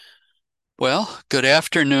Well, good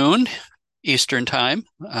afternoon, Eastern Time.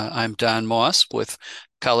 I'm Don Moss with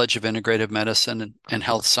College of Integrative Medicine and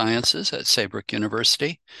Health Sciences at Saybrook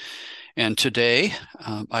University. And today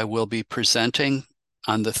I will be presenting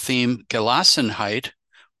on the theme Gelassenheit,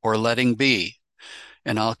 or letting be.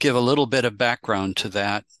 And I'll give a little bit of background to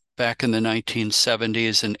that. Back in the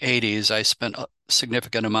 1970s and 80s, I spent a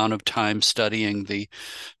significant amount of time studying the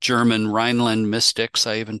German Rhineland mystics.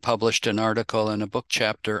 I even published an article and a book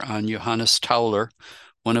chapter on Johannes Tauler,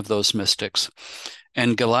 one of those mystics.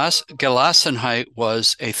 And Gelassenheit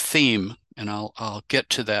was a theme, and I'll get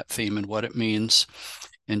to that theme and what it means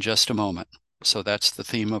in just a moment. So that's the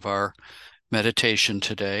theme of our meditation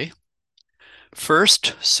today.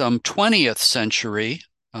 First, some 20th century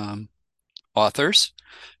authors.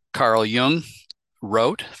 Carl Jung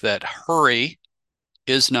wrote that hurry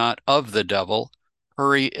is not of the devil,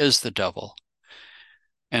 hurry is the devil.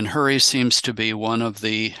 And hurry seems to be one of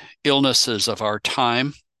the illnesses of our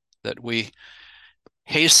time, that we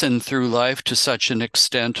hasten through life to such an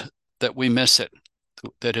extent that we miss it,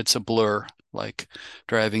 that it's a blur, like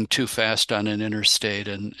driving too fast on an interstate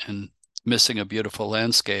and missing a beautiful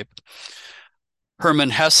landscape.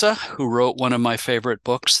 Hermann Hesse, who wrote one of my favorite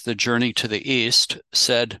books, The Journey to the East,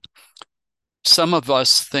 said, "Some of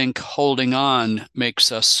us think holding on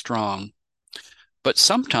makes us strong, but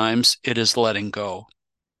sometimes it is letting go."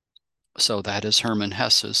 So that is Hermann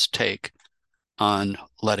Hesse's take on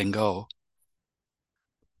letting go.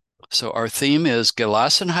 So our theme is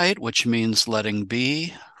Gelassenheit, which means letting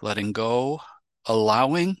be, letting go,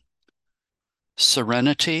 allowing,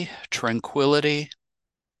 serenity, tranquility,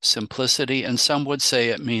 simplicity, and some would say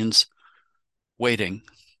it means waiting,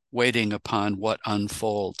 waiting upon what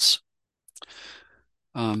unfolds.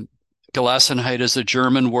 Gelassenheit is a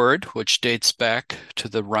German word which dates back to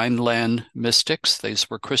the Rhineland mystics. These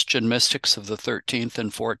were Christian mystics of the 13th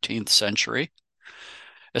and 14th century,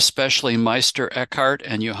 especially Meister Eckhart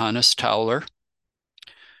and Johannes Tauler.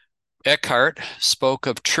 Eckhart spoke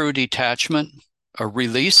of true detachment, a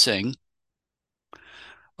releasing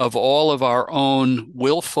of all of our own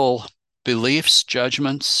willful beliefs,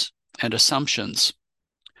 judgments, and assumptions.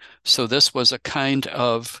 So this was a kind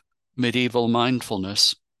of medieval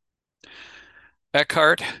mindfulness.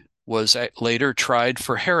 Eckhart was later tried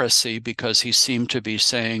for heresy because he seemed to be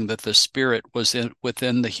saying that the spirit was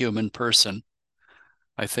within the human person.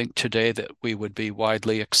 I think today that we would be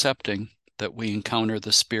widely accepting that we encounter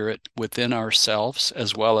the spirit within ourselves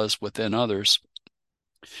as well as within others.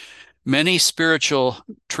 Many spiritual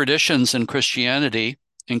traditions in Christianity,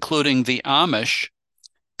 including the Amish,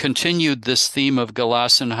 continued this theme of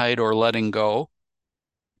Gelassenheit, or letting go.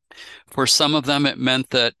 For some of them, it meant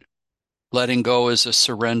that letting go is a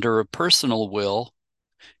surrender of personal will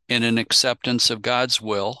in an acceptance of God's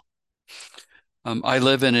will. I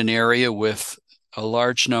live in an area with a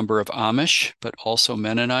large number of Amish, but also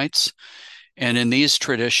Mennonites. And in these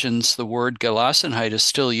traditions, the word Gelassenheit is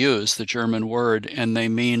still used, the German word, and they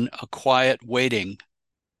mean a quiet waiting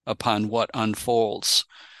upon what unfolds.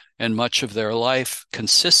 And much of their life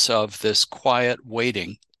consists of this quiet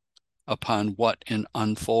waiting upon what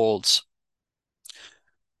unfolds.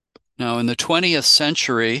 Now, in the 20th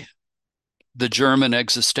century, the German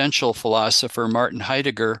existential philosopher Martin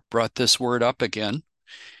Heidegger brought this word up again.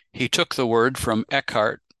 He took the word from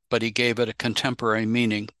Eckhart, but he gave it a contemporary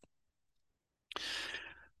meaning.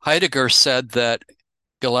 Heidegger said that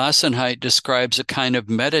Gelassenheit describes a kind of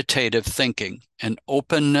meditative thinking, an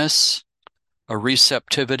openness, a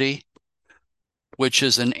receptivity, which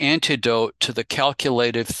is an antidote to the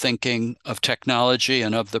calculative thinking of technology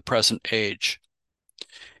and of the present age.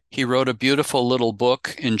 He wrote a beautiful little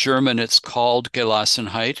book. In German, it's called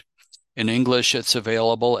Gelassenheit. In English, it's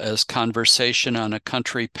available as Conversation on a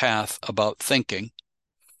Country Path About Thinking.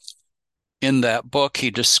 In that book, he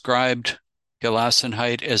described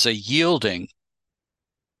Gelassenheit as a yielding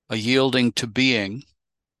to being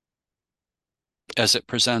as it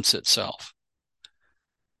presents itself.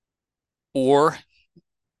 Or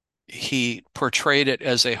he portrayed it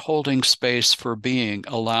as a holding space for being,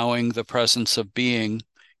 allowing the presence of being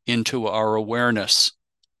into our awareness.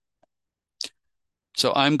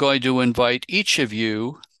 So I'm going to invite each of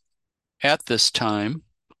you at this time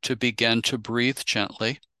to begin to breathe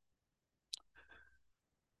gently,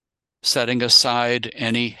 setting aside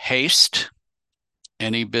any haste,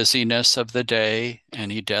 any busyness of the day,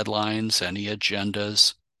 any deadlines, any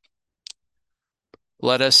agendas.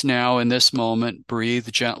 Let us now in this moment breathe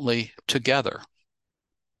gently together.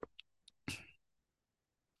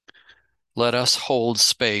 Let us hold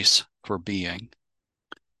space for being.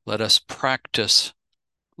 Let us practice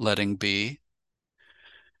letting be.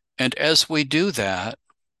 And as we do that,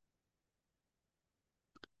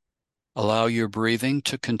 Allow your breathing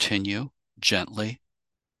to continue gently,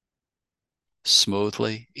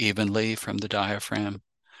 smoothly, evenly from the diaphragm,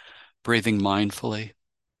 breathing mindfully,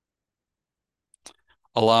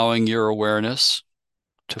 allowing your awareness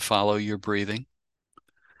to follow your breathing,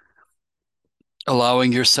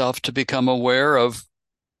 allowing yourself to become aware of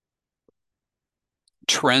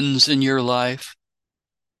trends in your life,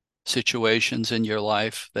 situations in your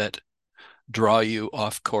life that draw you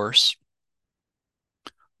off course,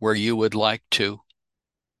 where you would like to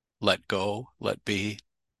let go, let be,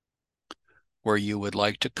 where you would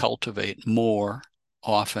like to cultivate more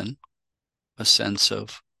often a sense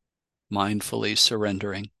of mindfully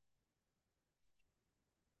surrendering.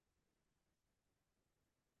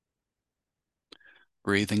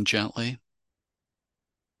 Breathing gently,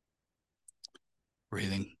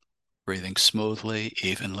 breathing, breathing smoothly,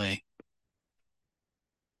 evenly,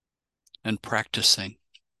 and practicing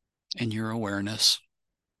in your awareness,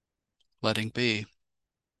 letting be.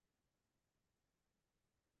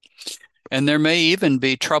 And there may even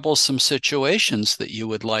be troublesome situations that you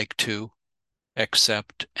would like to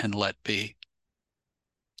accept and let be.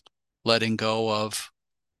 Letting go of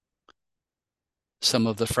some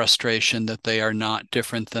of the frustration that they are not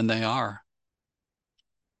different than they are.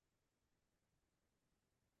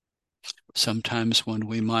 Sometimes when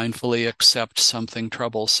we mindfully accept something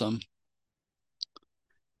troublesome,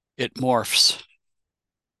 it morphs,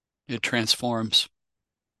 it transforms,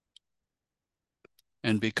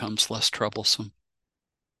 and becomes less troublesome.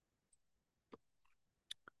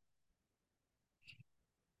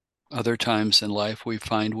 Other times in life, we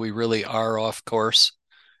find we really are off course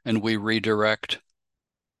and we redirect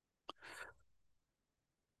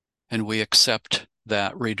and we accept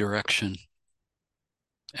that redirection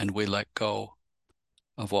and we let go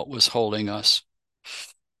of what was holding us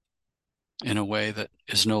in a way that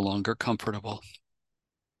is no longer comfortable.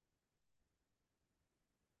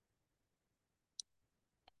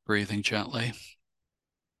 Breathing gently,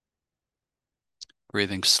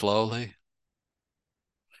 breathing slowly.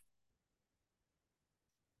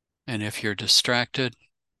 And if you're distracted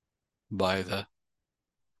by the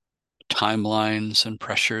timelines and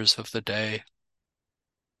pressures of the day,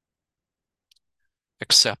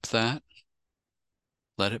 accept that,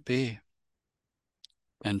 let it be,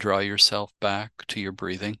 and draw yourself back to your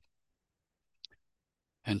breathing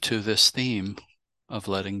and to this theme of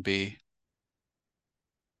letting be.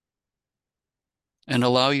 And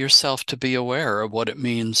allow yourself to be aware of what it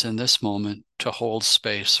means in this moment to hold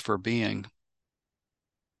space for being.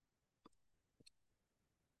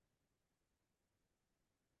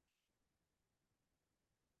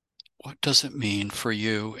 What does it mean for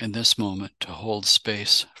you in this moment to hold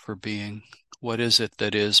space for being? What is it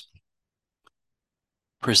that is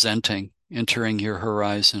presenting, entering your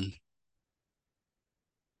horizon?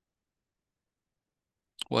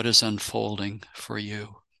 What is unfolding for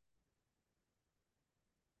you?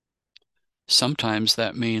 Sometimes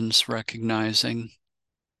that means recognizing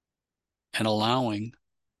and allowing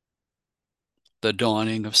the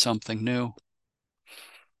dawning of something new,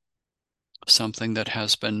 something that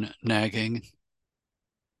has been nagging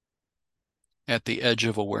at the edge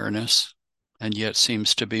of awareness and yet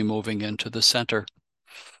seems to be moving into the center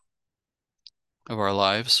of our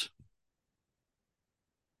lives.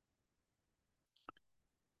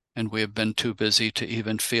 And we have been too busy to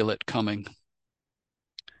even feel it coming.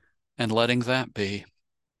 And letting that be.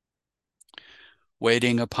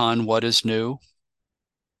 Waiting upon what is new,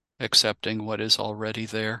 accepting what is already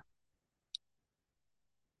there.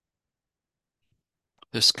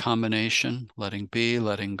 This combination, letting be,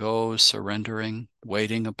 letting go, surrendering,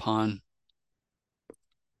 waiting upon.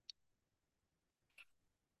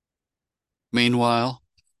 Meanwhile,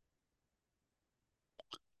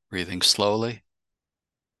 breathing slowly,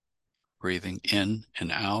 breathing in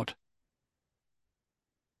and out.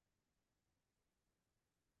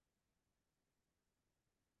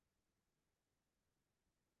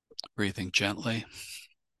 Breathing gently,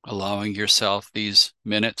 allowing yourself these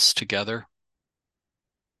minutes together.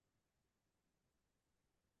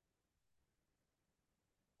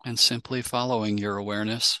 And simply following your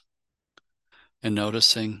awareness and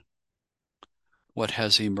noticing what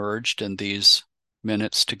has emerged in these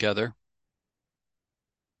minutes together.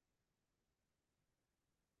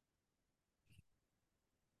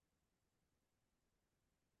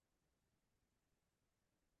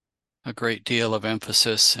 A great deal of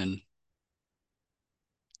emphasis in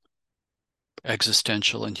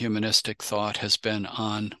existential and humanistic thought has been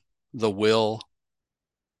on the will,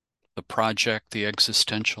 the project, the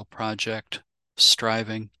existential project,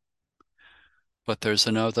 striving. But there's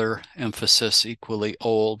another emphasis equally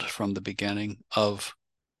old from the beginning of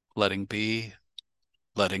letting be,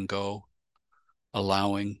 letting go,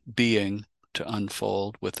 allowing being to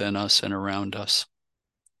unfold within us and around us,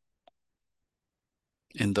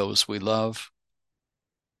 in those we love,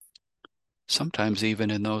 sometimes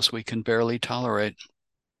even in those we can barely tolerate.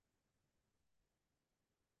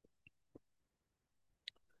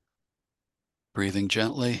 Breathing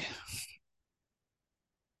gently,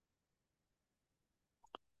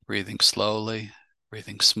 breathing slowly,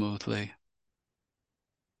 breathing smoothly,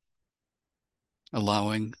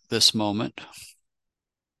 allowing this moment,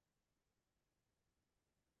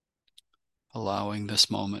 allowing this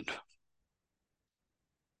moment.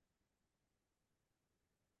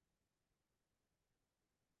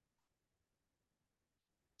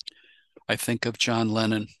 I think of John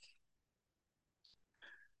Lennon.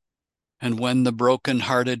 And when the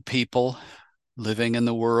broken-hearted people living in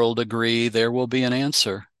the world agree, there will be an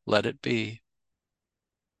answer. Let it be.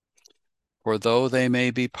 For though they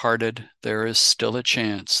may be parted, there is still a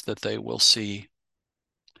chance that they will see.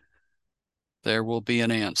 There will be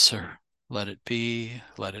an answer. Let it be,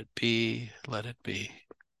 let it be, let it be,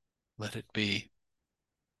 let it be.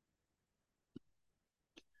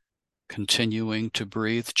 Continuing to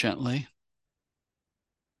breathe gently.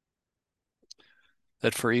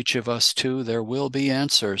 That for each of us too, there will be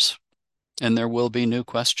answers and there will be new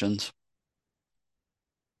questions.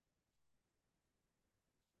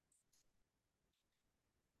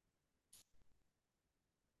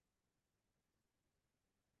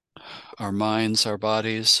 Our minds, our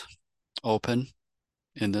bodies open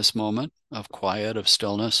in this moment of quiet, of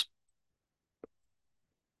stillness.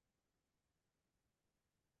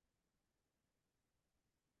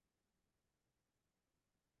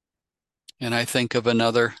 And I think of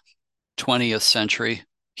another 20th century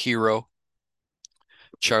hero,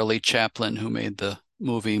 Charlie Chaplin, who made the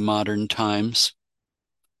movie Modern Times,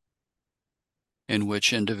 in which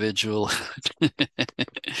the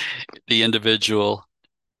individual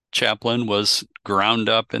Chaplin was ground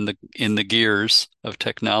up in the gears of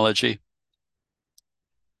technology.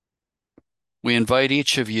 We invite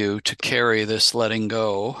each of you to carry this letting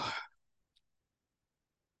go,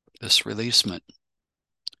 this releasement,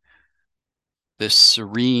 this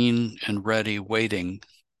serene and ready waiting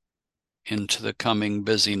into the coming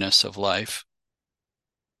busyness of life,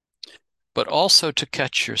 but also to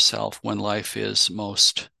catch yourself when life is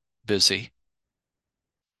most busy,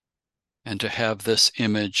 and to have this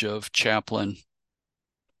image of Chaplin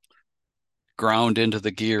ground into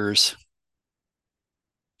the gears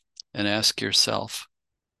and ask yourself,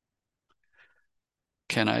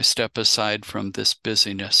 can I step aside from this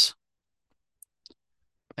busyness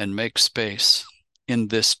and make space in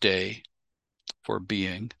this day for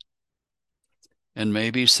being? And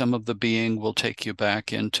maybe some of the being will take you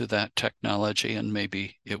back into that technology, and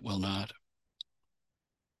maybe it will not.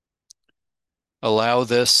 Allow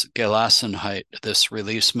this Gelassenheit, this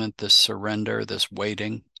releasement, this surrender, this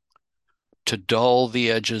waiting, to dull the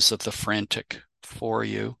edges of the frantic for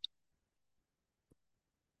you.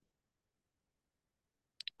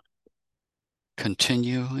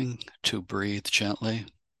 Continuing to breathe gently.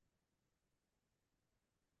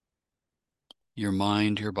 Your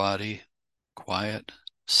mind, your body, quiet,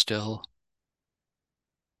 still.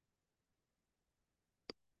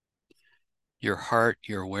 Your heart,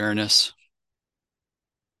 your awareness,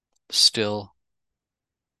 still.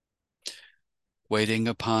 Waiting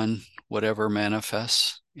upon whatever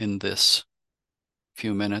manifests in this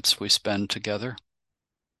few minutes we spend together.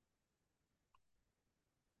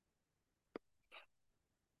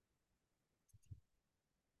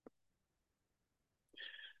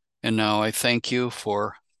 And now I thank you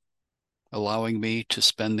for allowing me to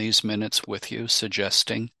spend these minutes with you,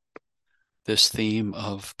 suggesting this theme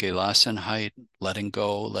of Gelassenheit, letting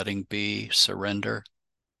go, letting be, surrender,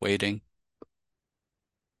 waiting.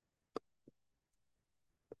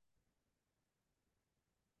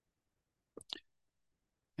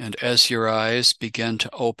 And as your eyes begin to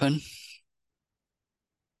open,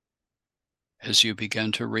 as you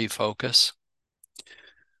begin to refocus,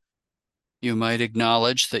 you might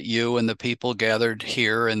acknowledge that you and the people gathered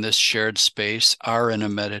here in this shared space are in a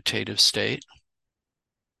meditative state.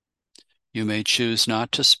 You may choose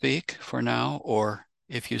not to speak for now, or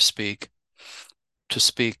if you speak, to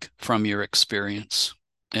speak from your experience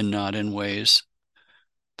and not in ways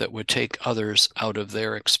that would take others out of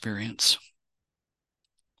their experience.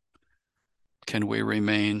 Can we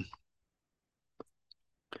remain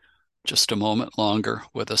just a moment longer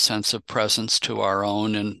with a sense of presence to our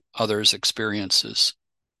own and others' experiences?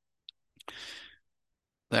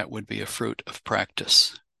 That would be a fruit of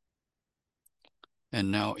practice. And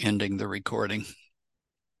now ending the recording.